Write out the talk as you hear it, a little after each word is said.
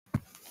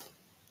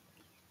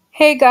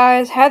Hey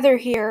guys, Heather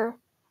here.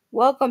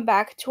 Welcome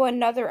back to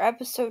another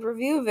episode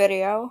review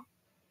video.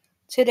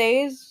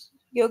 Today's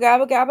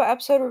Gabba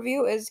episode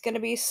review is going to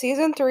be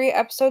Season 3,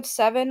 Episode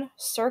 7,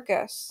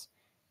 Circus.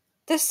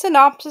 This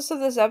synopsis of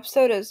this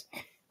episode is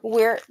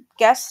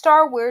guest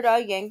star Weird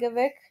Al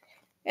Yankovic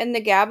and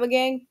the Gabba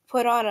gang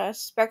put on a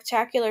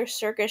spectacular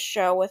circus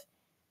show with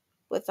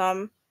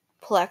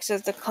Plex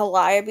as the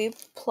calliope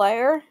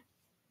player,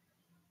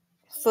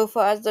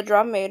 Fufa as the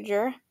drum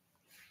major,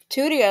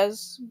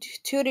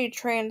 Tootie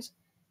trains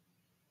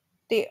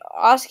the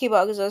Oski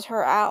Bugs as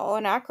her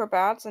own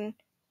acrobats, and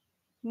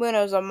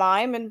Muno's a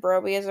mime, and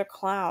Broby is a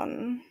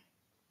clown.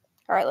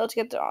 Alright, let's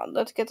get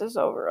this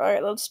over.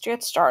 Alright, let's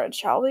get started,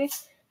 shall we?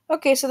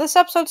 Okay, so this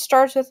episode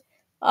starts with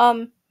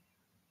Weird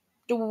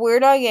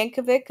Al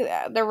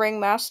Yankovic, the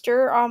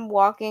ringmaster,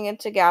 walking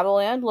into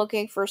Gabaland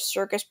looking for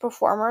circus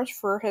performers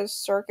for his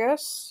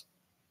circus,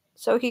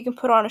 so he can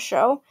put on a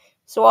show.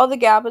 So all the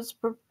Gabbas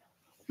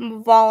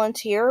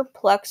volunteer.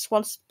 Plex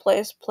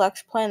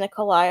playing the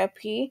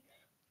Calliope.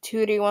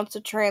 Tootie wants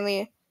to train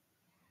the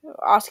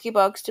Oski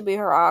Bugs to be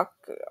her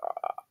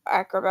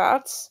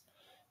acrobats.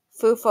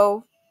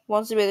 Fufo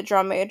wants to be the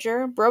drum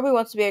major. Broby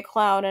wants to be a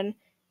clown, and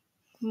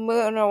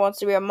Muno wants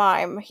to be a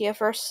mime. He at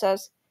first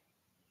says,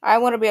 I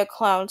want to be a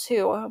clown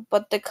too,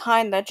 but the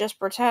kind that just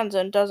pretends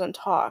and doesn't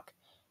talk.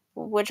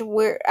 Which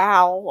Weird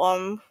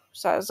Al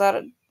says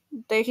that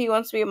he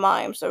wants to be a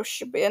mime, so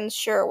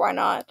sure, why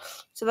not?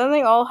 So then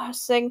they all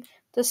sing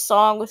this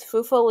song with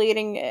Fufo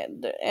leading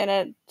in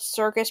a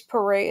circus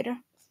parade.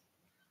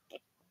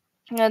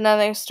 And then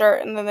they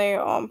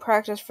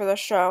practice for the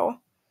show.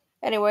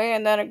 Anyway,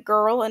 and then a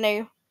girl in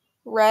a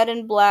red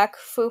and black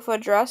fufa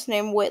dress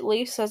named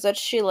Whitley says that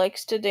she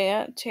likes to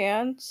dance,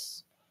 and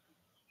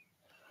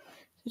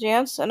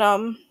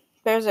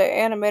there's an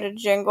animated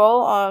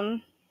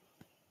jingle.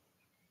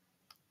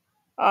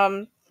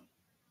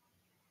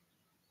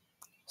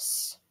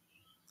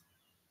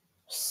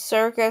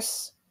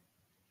 Circus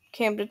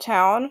came to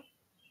town,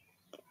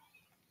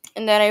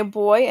 and then a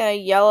boy in a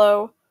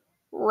yellow,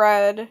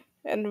 red,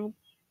 and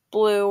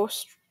blue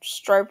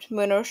striped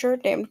Muno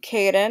shirt named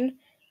Caden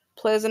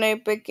plays an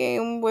 8-bit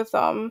game with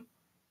an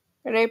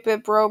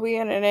 8-bit Broby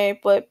and an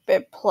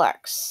 8-bit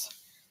Plex.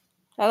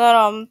 And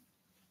then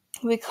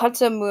we cut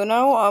to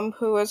Muno,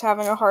 who is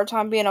having a hard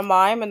time being a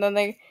mime, and then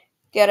they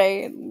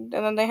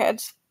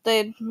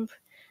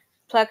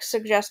Plex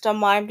suggests a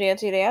mime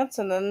dancey dance,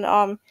 and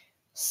then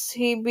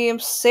he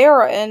beams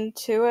Sarah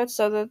into it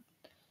so that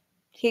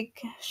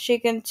she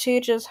can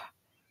teach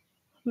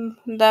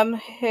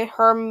them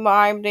her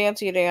mime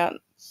dancey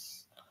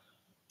dance.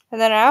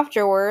 And then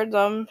afterwards,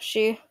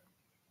 she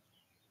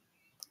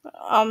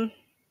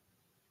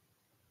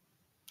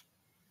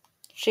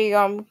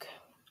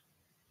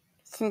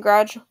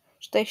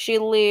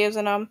leaves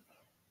and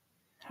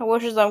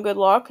wishes them good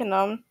luck,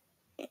 and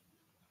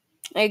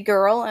a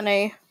girl in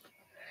a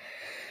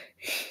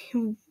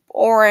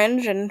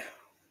orange and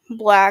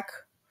black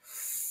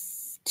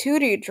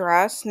Tootie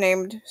dress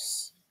named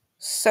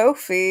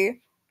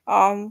Sophie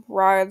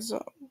rides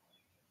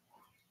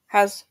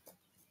has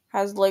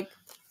like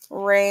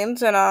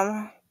reins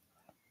and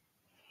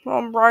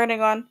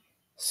riding on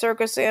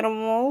circus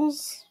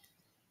animals.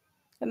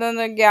 And then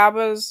the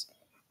Gabbas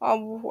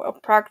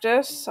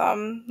practice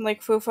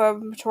like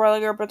Fufa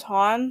twirling her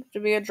baton to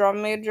be a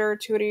drum major,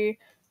 Tootie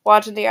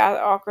watching the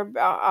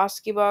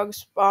Oski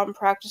Bugs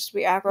practice to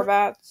be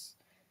acrobats,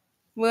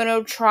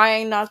 Muno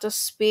trying not to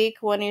speak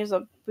when he's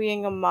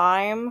being a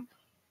mime,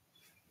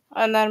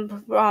 and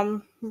then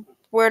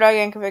Weird Al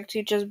Yankovic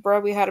teaches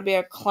Broby how to be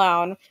a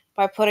clown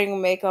by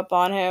putting makeup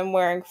on him,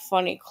 wearing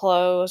funny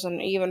clothes,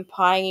 and even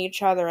pieing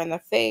each other in the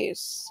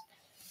face,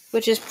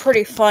 which is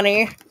pretty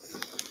funny.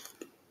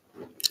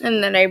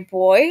 And then a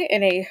boy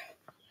in a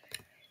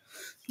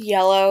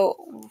yellow,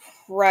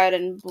 red,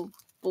 and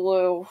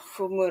blue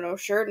Muno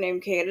shirt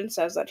named Caden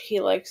says that he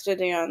likes to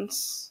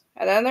dance.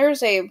 And then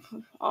there's a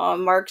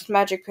Mark's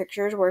Magic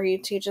Pictures where he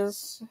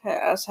teaches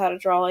us how to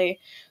draw a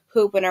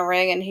hoop in a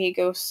ring, and he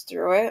goes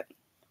through it.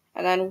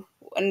 And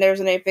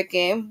there's an 8-bit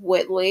game.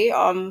 Whitley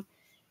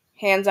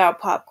hands out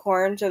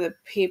popcorn to the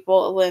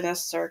people in the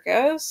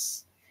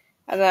circus.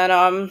 And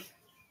then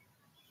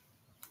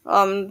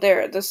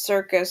the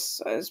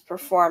circus is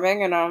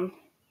performing, and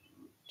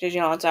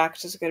Digimon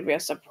Act is going to be a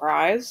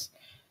surprise.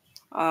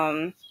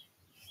 And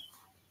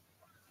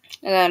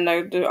then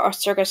our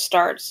circus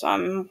starts.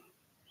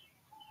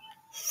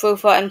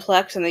 Fufa and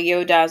Plex and the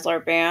Yo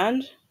Dazzler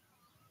band,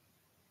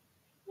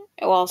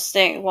 while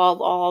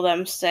all of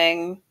them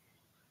sing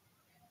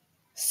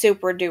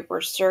Super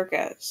Duper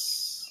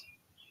Circus.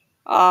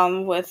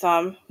 With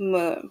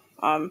Muno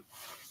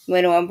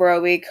and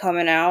Broby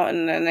coming out,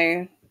 and then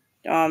they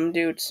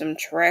do some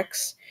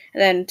tricks.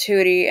 And then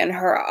Tootie and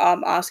her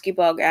Oski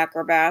Bug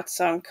acrobats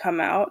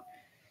come out,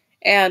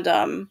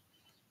 and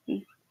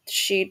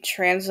she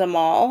trains them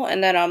all.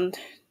 And then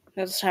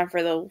it's time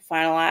for the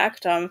final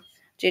act.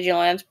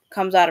 Digiland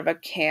comes out of a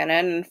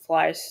cannon and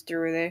flies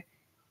through the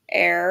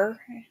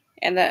air,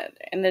 and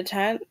the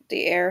tent,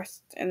 the air,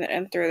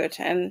 and through the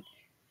tent.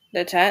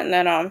 the tent,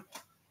 and then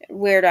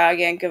Weird Al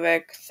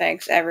Yankovic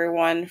thanks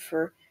everyone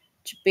for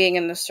being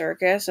in the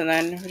circus, and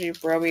then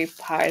Roby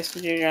pies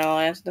General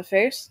Lance in the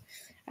face,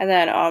 and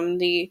then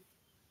the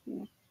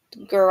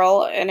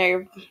girl in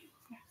a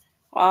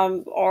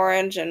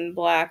orange and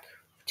black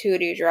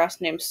tootie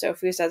dress named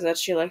Sophie says that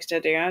she likes to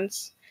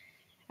dance.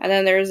 And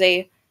then there's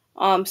a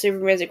Super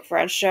Music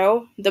Friends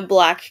show, The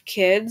Black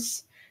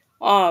Kids.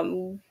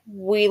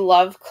 We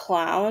Love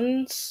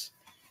Clowns.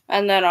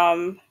 And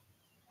then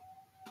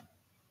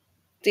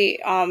the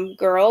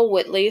girl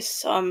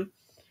Whitley's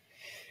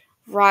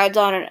rides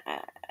on an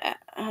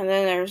and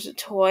then there's a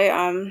toy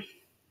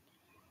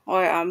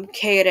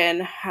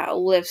Caden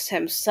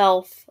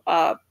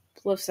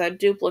lifts a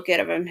duplicate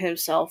of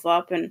himself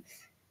up, and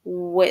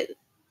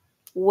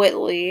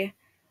Whitley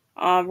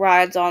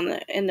rides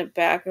in the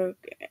back on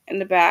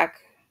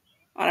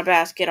a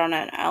basket on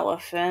an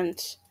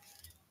elephant.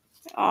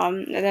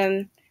 And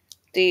then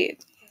the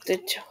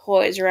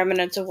toys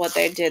remnants of what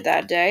they did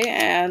that day,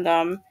 and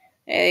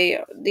the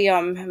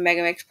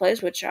Mega Mix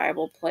plays, which I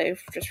will play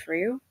just for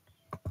you.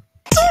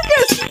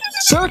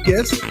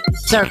 Circus!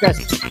 Circus!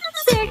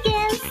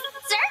 Circus!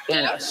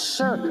 In a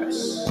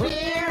circus.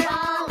 We're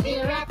all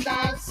here at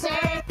the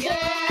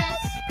circus,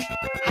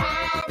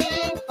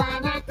 having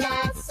fun at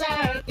the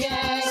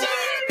circus.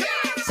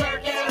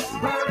 Circus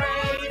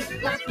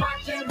parade, let's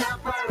march in the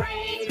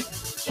parade.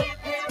 Hip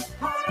hip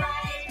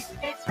hooray,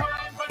 it's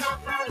time for the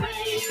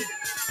parade.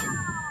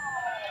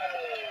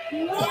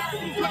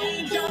 Laughing,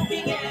 playing,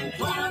 joking, and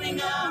clowning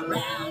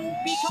around.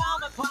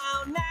 Become a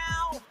clown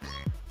now.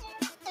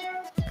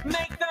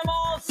 Make them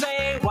all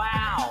say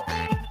wow.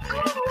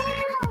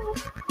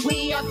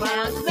 We are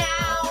clowns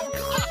now.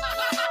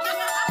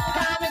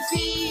 Come and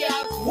see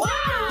us.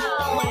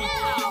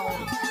 Wow!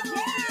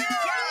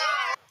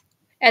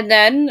 And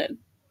then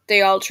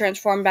they all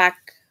transform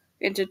back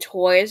into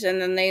toys, and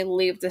then they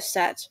leave the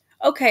set.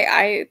 Okay,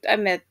 I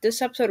admit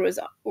this episode was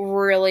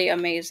really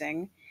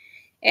amazing.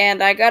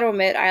 And I gotta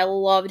admit, I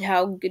loved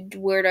how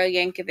Weird Al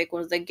Yankovic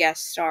was the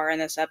guest star in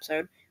this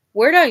episode.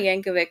 Weird Al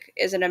Yankovic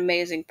is an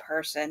amazing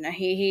person.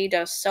 He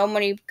does so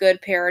many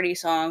good parody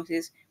songs.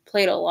 He's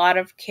played a lot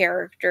of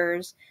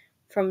characters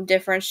from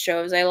different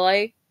shows I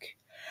like.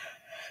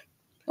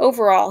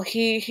 Overall,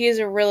 he did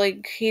a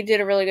really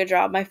good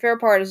job. My favorite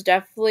part is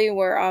definitely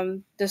where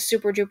the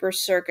Super Duper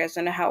Circus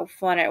and how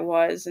fun it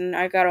was, and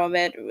I gotta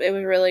admit it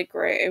was really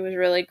great. It was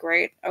really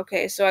great.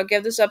 Okay, so I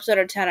give this episode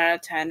a 10 out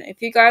of 10.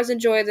 If you guys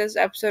enjoyed this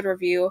episode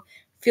review,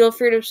 feel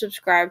free to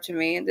subscribe to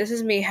me. This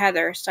is me,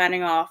 Heather,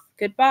 signing off.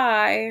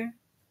 Goodbye.